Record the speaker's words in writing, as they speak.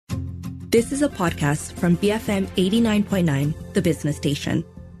This is a podcast from BFM 89.9, the business station.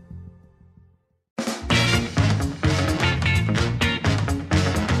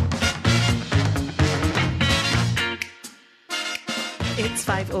 It's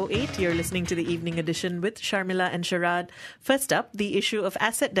 5:08. You're listening to the Evening Edition with Sharmila and Sharad. First up, the issue of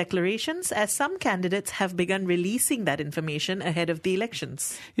asset declarations, as some candidates have begun releasing that information ahead of the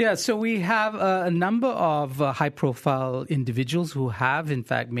elections. Yeah, so we have a number of high-profile individuals who have, in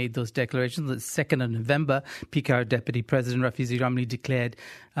fact, made those declarations. The 2nd of November, PKR Deputy President Rafizi Ramli declared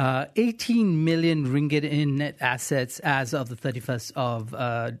 18 million ringgit in net assets as of the 31st of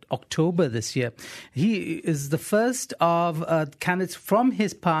October this year. He is the first of candidates from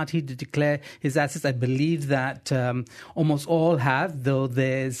his party to declare his assets. I believe that almost all have, though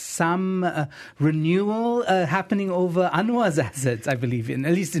there's some renewal happening over Anwar's assets, I believe,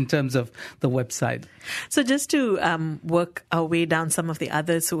 at least in terms of the website. So just to work our way down some of the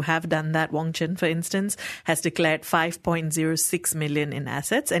others who have done that, Wong Chen, for instance, has declared 5.06 million in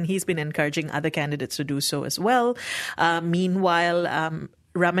assets, and he's been encouraging other candidates to do so as well. Meanwhile,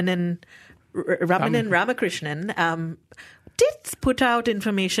 Ramanan Ramakrishnan did put out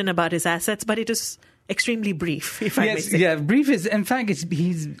information about his assets, but it is extremely brief, if I may say. Yeah, brief is, in fact,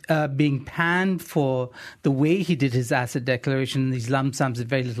 he's being panned for the way he did his asset declaration, these lump sums with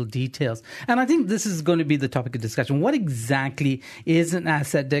very little details. And I think this is going to be the topic of discussion. What exactly is an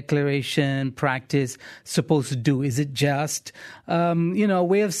asset declaration practice supposed to do? Is it just, a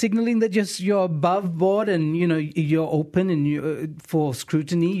way of signaling that just you're above board and, you're open and for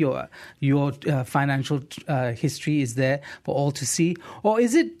scrutiny, your financial history is there for all to see? Or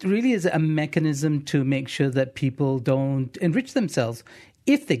is it really a mechanism to make sure that people don't enrich themselves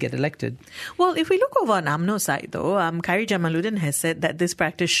if they get elected? Well, if we look over on UMNO's side, though, Khairi Jamaluddin has said that this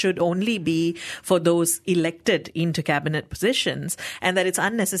practice should only be for those elected into cabinet positions and that it's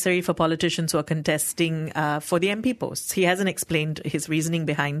unnecessary for politicians who are contesting for the MP posts. He hasn't explained his reasoning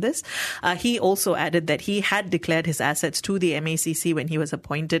behind this. He also added that he had declared his assets to the MACC when he was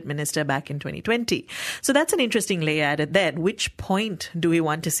appointed minister back in 2020. So that's an interesting layer added there. At which point do we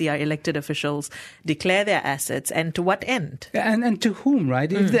want to see our elected officials declare their assets, and to what end? And to whom?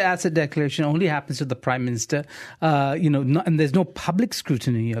 Right? If the asset declaration only happens to the Prime Minister, and there's no public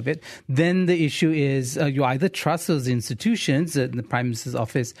scrutiny of it, then the issue is you either trust those institutions, the Prime Minister's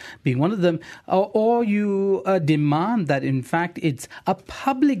office being one of them, or you demand that, in fact, it's a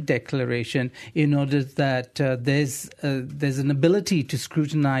public declaration in order that there's an ability to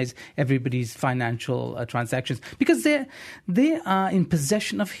scrutinize everybody's financial transactions. Because they are in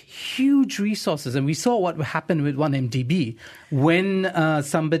possession of huge resources. And we saw what happened with 1MDB when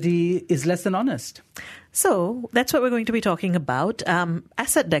somebody is less than honest. So that's what we're going to be talking about,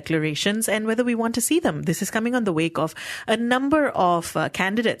 asset declarations and whether we want to see them. This is coming on the wake of a number of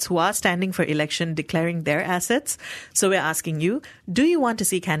candidates who are standing for election declaring their assets. So we're asking you, do you want to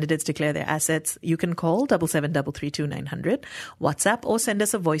see candidates declare their assets? You can call 77332900, WhatsApp, or send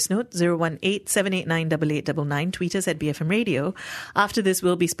us a voice note 018-789-8899, tweet us at BFM Radio. After this,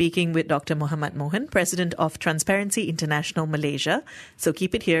 we'll be speaking with Dr. Muhammad Mohan, President of Transparency International Malaysia. So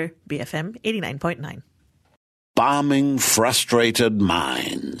keep it here, BFM 89.9. Balming frustrated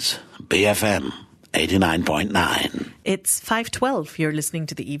minds. BFM 89.9. It's 5:12. You're listening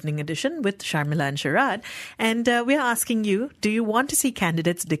to the Evening Edition with Sharmila and Sharad. And we're asking you, do you want to see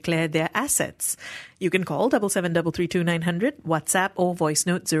candidates declare their assets? You can call 77332900, WhatsApp or voice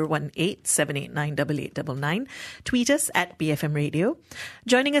note 018-789-8899. Tweet us at BFM Radio.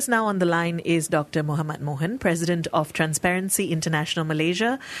 Joining us now on the line is Dr. Muhammad Mohan, President of Transparency International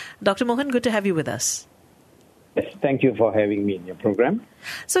Malaysia. Dr. Mohan, good to have you with us. Yes, thank you for having me in your program.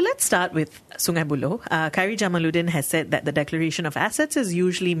 So let's start with Sungai Buloh. Khairi Jamaluddin has said that the declaration of assets is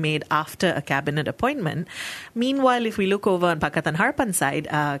usually made after a cabinet appointment. Meanwhile, if we look over on Pakatan Harapan side,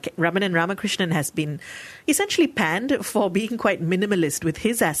 Ramanan Ramakrishnan has been essentially panned for being quite minimalist with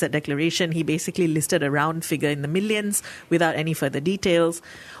his asset declaration. He basically listed a round figure in the millions without any further details.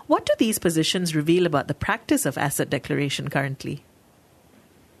 What do these positions reveal about the practice of asset declaration currently?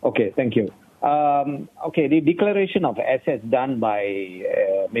 Okay, thank you. The declaration of assets done by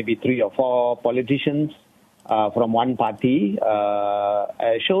maybe 3 or 4 politicians from one party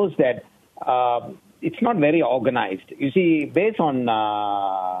shows that it's not very organized. You see, based on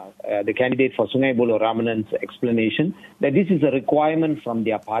the candidate for Sungai Buloh, Ramanan's explanation, that this is a requirement from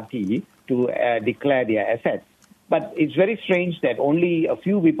their party to declare their assets. But it's very strange that only a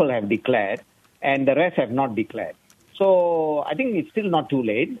few people have declared and the rest have not declared. So I think it's still not too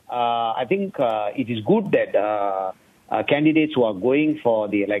late. I think it is good that candidates who are going for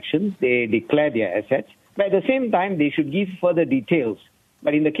the elections, they declare their assets. But at the same time, they should give further details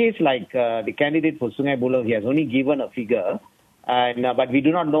But in the case like the candidate for Sungai Buloh, he has only given a figure, and but we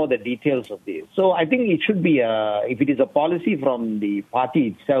do not know the details of this. So I think it should be, if it is a policy from the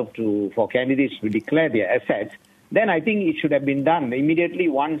party itself for candidates to declare their assets, then I think it should have been done immediately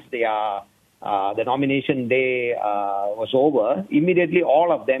once they are, the nomination day was over. Immediately,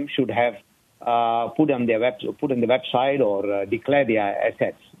 all of them should have put on the website or declare their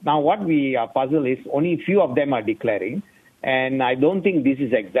assets. Now, what we are puzzled is only few of them are declaring, and I don't think this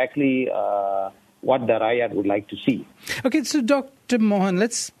is exactly what the Rakyat would like to see. Okay, so Dr. Mohan,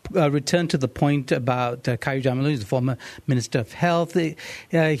 let's return to the point about Khairy Jamaluddin, the former Minister of Health.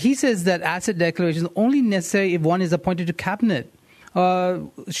 He says that asset declaration is only necessary if one is appointed to cabinet.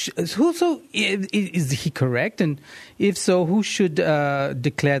 So is he correct? And if so, who should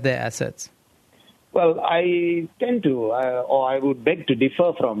declare their assets? Well, I tend to, or I would beg to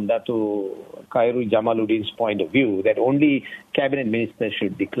differ from Datu Khairy Jamaluddin's point of view that only cabinet ministers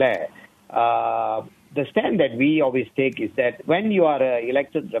should declare. The stand that we always take is that when you are an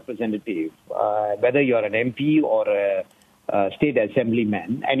elected representative, whether you are an MP or a state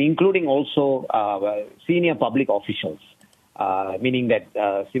assemblyman, and including also senior public officials, meaning that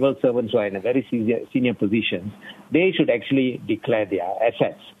civil servants who are in a very senior position, they should actually declare their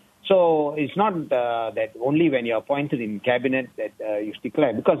assets. So it's not that only when you're appointed in cabinet that you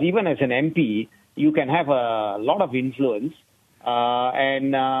declare, because even as an MP, you can have a lot of influence,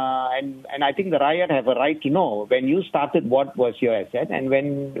 and I think the Rakyat have a right to know when you started what was your asset, and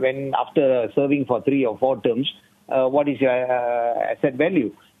when after serving for 3 or 4 terms, what is your asset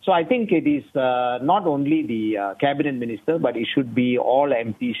value. So I think it is not only the cabinet minister, but it should be all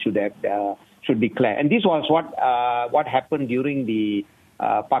MPs should declare. And this was what happened during the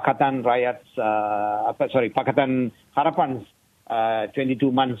Pakatan Harapan's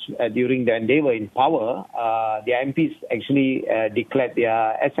 22 months during when they were in power. The MPs actually declared their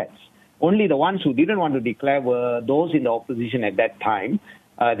assets. Only the ones who didn't want to declare were those in the opposition at that time.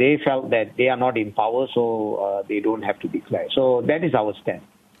 They felt that they are not in power, so they don't have to declare. So that is our stand.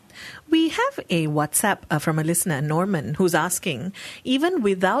 We have a WhatsApp from a listener, Norman, who's asking, even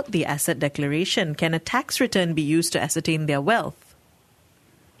without the asset declaration, can a tax return be used to ascertain their wealth?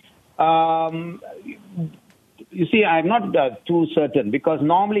 You see, I'm not too certain, because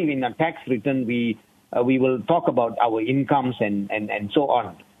normally in a tax return we will talk about our incomes and so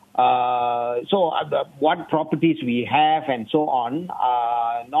on. What properties we have and so on.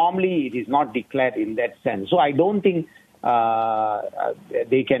 Normally it is not declared in that sense. So I don't think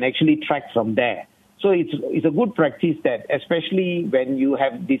they can actually track from there. So it's a good practice that, especially when you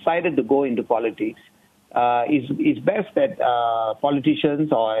have decided to go into politics, it's best that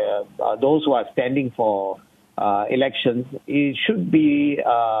politicians or those who are standing for elections, it should be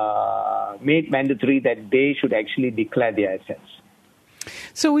made mandatory that they should actually declare their assets.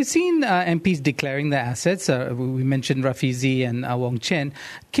 So we've seen MPs declaring their assets. We mentioned Rafizi and Wong Chen.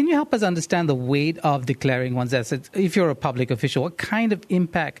 Can you help us understand the weight of declaring one's assets? If you're a public official, what kind of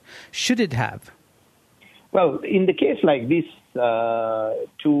impact should it have? Well, in the case like this,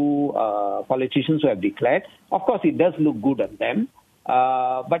 2 politicians who have declared, of course it does look good on them.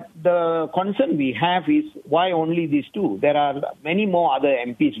 But the concern we have is why only these 2? There are many more other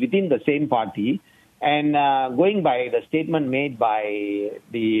MPs within the same party. And going by the statement made by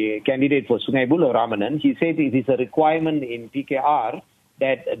the candidate for Sungai Buloh, Ramanan, he said it is a requirement in PKR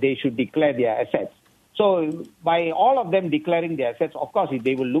that they should declare their assets. So by all of them declaring their assets, of course,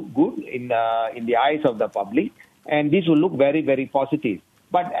 they will look good in the eyes of the public, and this will look very, very positive.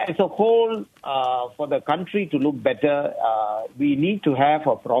 But as a whole, for the country to look better, we need to have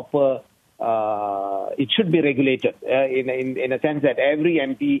a proper it should be regulated in a sense that every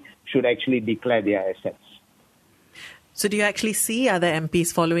MP should actually declare their assets. So do you actually see other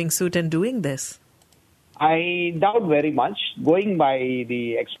MPs following suit and doing this? I doubt very much. Going by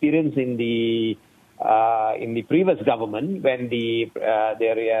the experience in the previous government, when the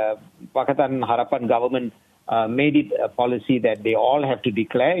Pakatan Harapan government made it a policy that they all have to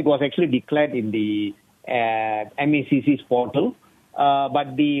declare, it was actually declared in the MACC's portal.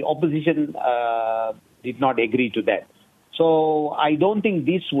 But the opposition did not agree to that. So I don't think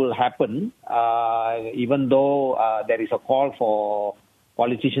this will happen, even though there is a call for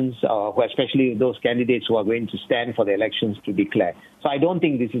politicians, especially those candidates who are going to stand for the elections, to declare. So I don't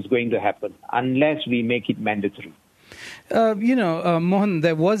think this is going to happen unless we make it mandatory. Mohan,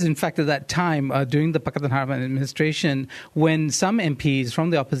 there was, in fact, at that time, during the Pakatan Harapan administration, when some MPs from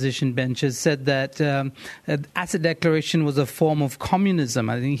the opposition benches said that asset declaration was a form of communism.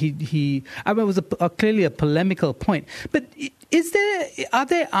 I think it was clearly a polemical point. But are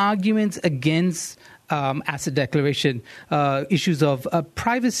there arguments against asset declaration, issues of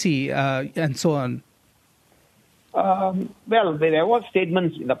privacy and so on? Well, there was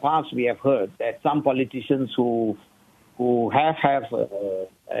statements in the past we have heard that some politicians who have a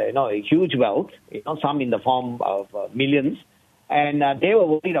huge wealth, some in the form of millions, and they were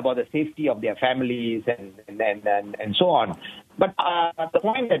worried about the safety of their families and so on. But the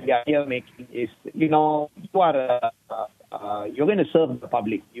point that we are here making is, you're going to serve the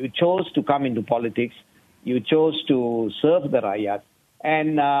public. You chose to come into politics. You chose to serve the Rakyat.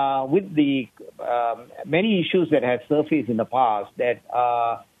 And with the many issues that have surfaced in the past, that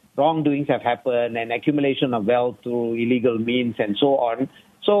wrongdoings have happened and accumulation of wealth through illegal means and so on.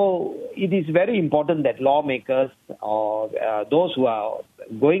 So it is very important that lawmakers or those who are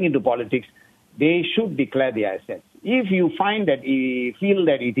going into politics, they should declare their assets. If you find that you feel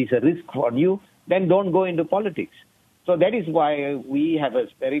that it is a risk for you, then don't go into politics. So that is why we have a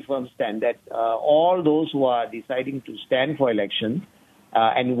very firm stand that all those who are deciding to stand for election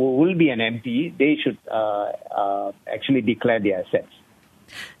and who will be an MP, they should actually declare their assets.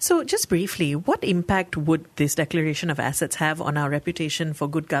 So just briefly, what impact would this declaration of assets have on our reputation for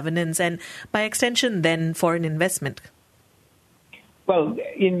good governance and by extension then foreign investment? Well,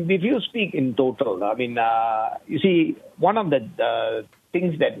 if you speak in total, I mean, you see, one of the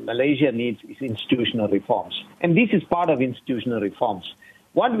things that Malaysia needs is institutional reforms. And this is part of institutional reforms.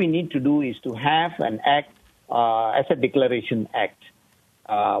 What we need to do is to have an act, Asset Declaration Act,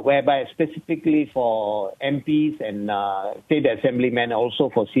 whereby specifically for MPs and state assemblymen, also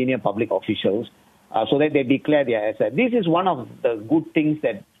for senior public officials, so that they declare their assets. This is one of the good things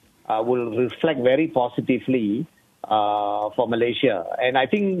that will reflect very positively for Malaysia. And I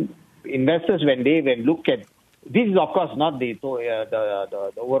think investors, when look at, this is of course not the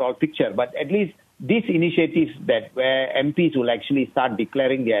overall picture, but at least these initiatives that where MPs will actually start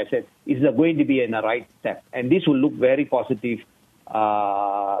declaring their assets is going to be in the right step. And this will look very positive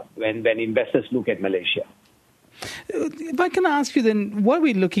when investors look at Malaysia. If I can ask you then, what are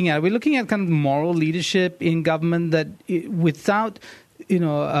we looking at? We're looking at kind of moral leadership in government that without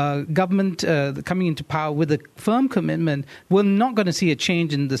government coming into power with a firm commitment, we're not going to see a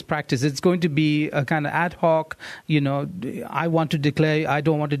change in this practice. It's going to be a kind of ad hoc, I want to declare, I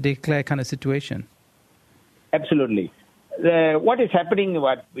don't want to declare kind of situation. Absolutely. What is happening,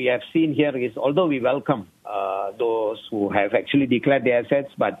 what we have seen here is, although we welcome those who have actually declared their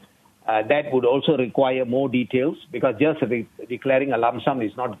assets, but that would also require more details, because just declaring a lump sum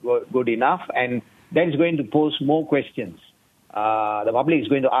is not good enough, and that is going to pose more questions. The public is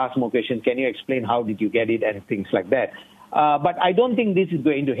going to ask more questions. Can you explain how did you get it and things like that? But I don't think this is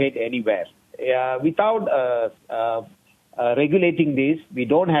going to head anywhere. Without regulating this, we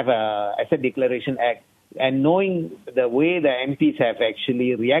don't have a Asset Declaration Act. And knowing the way the MPs have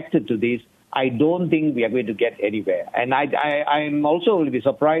actually reacted to this, I don't think we are going to get anywhere. And I'm also will be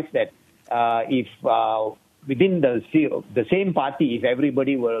surprised that if within the same party, if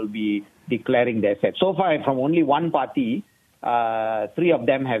everybody will be declaring their assets. So far, from only one party, 3 of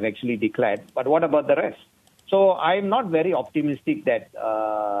them have actually declared. But what about the rest? So I'm not very optimistic that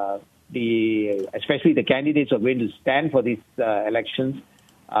especially the candidates are going to stand for these elections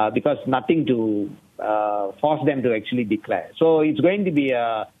because nothing to force them to actually declare. So it's going to be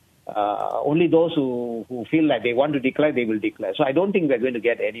only those who feel like they want to declare, they will declare. So I don't think we're going to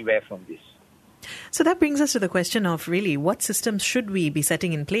get anywhere from this. So that brings us to the question of really what systems should we be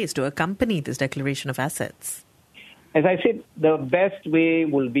setting in place to accompany this declaration of assets? As I said, the best way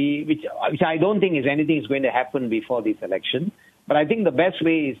will be, which I don't think is anything is going to happen before this election, but I think the best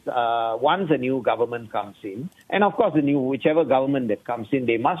way is once a new government comes in, and of course whichever government that comes in,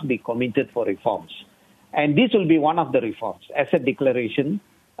 they must be committed for reforms. And this will be one of the reforms, asset declaration,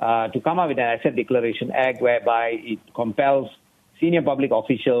 to come up with an Asset Declaration Act whereby it compels senior public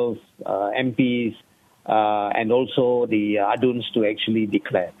officials, MPs, and also the aduns to actually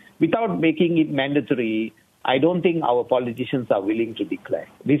declare. Without making it mandatory, I don't think our politicians are willing to declare.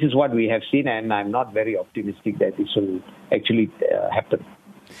 This is what we have seen, and I'm not very optimistic that this will actually happen.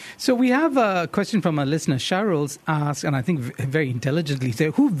 So we have a question from a listener. Shahrul's asked, and I think very intelligently,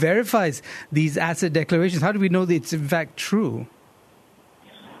 so who verifies these asset declarations? How do we know that it's in fact true?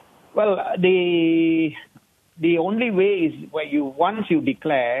 Well, the only way is where once you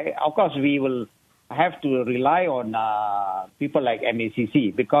declare, of course, we will have to rely on people like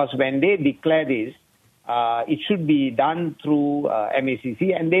MACC, because when they declare this, it should be done through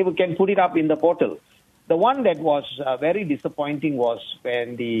MACC, and they can put it up in the portal. The one that was very disappointing was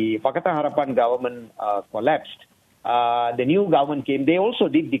when the Pakatan Harapan government collapsed. The new government came. They also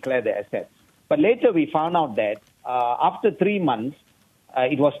did declare the assets. But later we found out that after 3 months,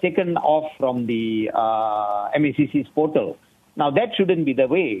 it was taken off from the MACC's portal. Now, that shouldn't be the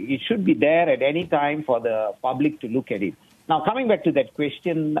way. It should be there at any time for the public to look at it. Now, coming back to that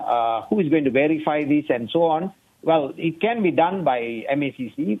question, who is going to verify this and so on? Well, it can be done by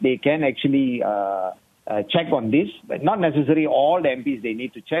MACC. They can actually check on this, but not necessarily all the MPs they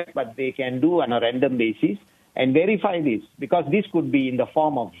need to check, but they can do on a random basis and verify this, because this could be in the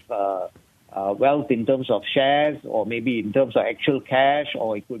form of wealth in terms of shares, or maybe in terms of actual cash,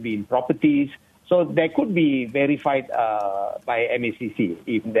 or it could be in properties. So that could be verified by MACC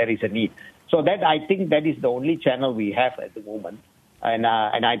if there is a need. So that, I think, that is the only channel we have at the moment, and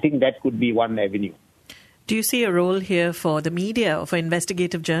I think that could be one avenue. Do you see a role here for the media or for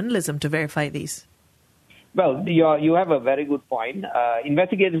investigative journalism to verify these? Well, you have a very good point.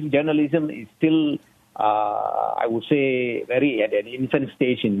 Investigative journalism is still, I would say, very at an infant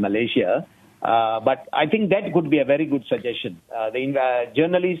stage in Malaysia. But I think that could be a very good suggestion. The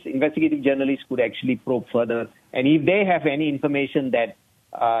investigative journalists could actually probe further. And if they have any information that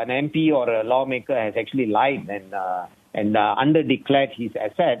an MP or a lawmaker has actually lied and under-declared his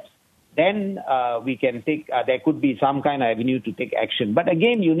assets, then we can take, there could be some kind of avenue to take action. But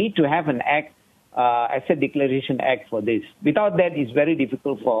again, you need to have an act, Asset Declaration Act for this. Without that, it's very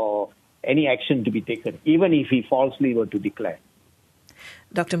difficult for any action to be taken, even if he falsely were to declare.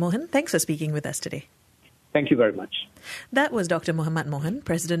 Dr. Mohan, thanks for speaking with us today. Thank you very much. That was Dr. Muhammad Mohan,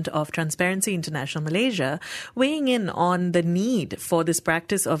 President of Transparency International Malaysia, weighing in on the need for this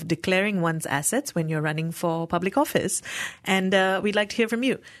practice of declaring one's assets when you're running for public office. And we'd like to hear from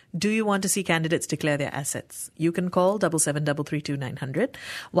you. Do you want to see candidates declare their assets? You can call 77332900,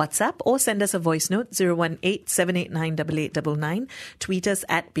 WhatsApp, or send us a voice note 018-789-8899. Tweet us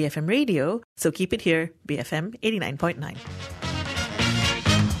at BFM Radio. So keep it here, BFM 89.9.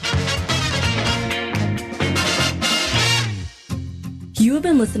 You have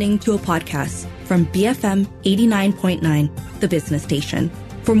been listening to a podcast from BFM 89.9, the business station.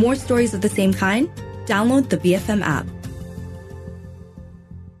 For more stories of the same kind, download the BFM app.